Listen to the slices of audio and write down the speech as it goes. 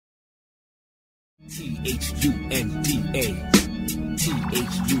T-H-U-N-D-A,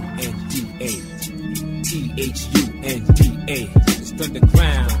 T-H-U-N-D-A, T-H-U-N-D-A. It's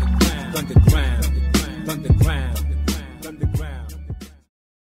underground, underground, underground, underground.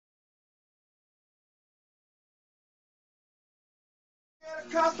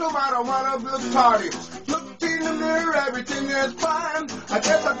 Costume, I don't wanna look tardy. Look in the mirror, everything is fine. I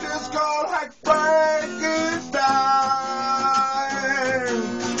guess I just call like Frankenstein.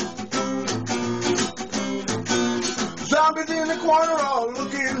 Zombies in the corner, all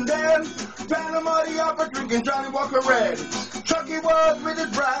looking dead. Phantom muddy up for drinking Johnny Walker Red. Chucky was with his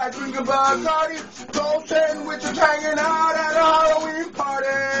bride, drinking Bacardi. Gold sandwiches hanging out at a Halloween party.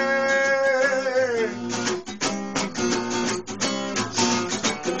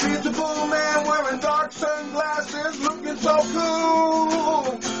 Dark sunglasses, looking so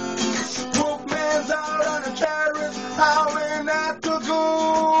cool. Wolfman's out on a terrace, howling at the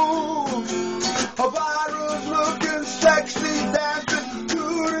ghouls. A virus looking sexy, dancing to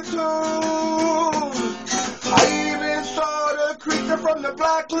the tune. I even saw the creature from the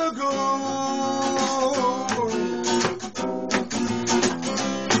Black Lagoon.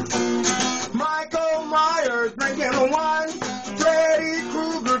 Michael Myers drinking wine. Freddy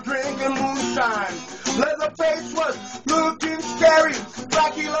Krueger drinking moonshine. Leatherface was looking scary.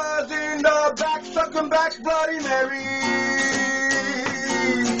 Dracula's in the back, sucking back Bloody Mary.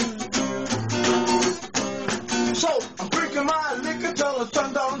 So I'm drinking my liquor till the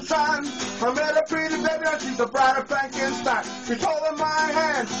sun don't shine. I met a pretty baby and she's the bride of Frankenstein. She's holding my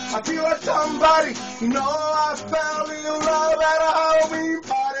hand, I feel like somebody. You know I fell in love at a Halloween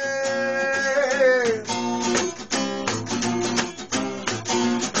party.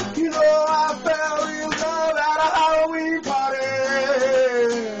 I fell in love at a Halloween party.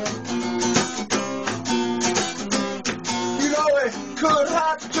 You know it could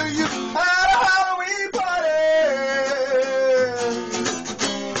happen to you at a Halloween party.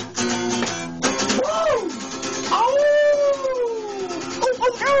 Woo! Oh!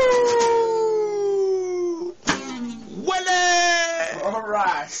 Oh! Willy! All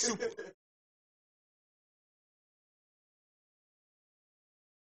right.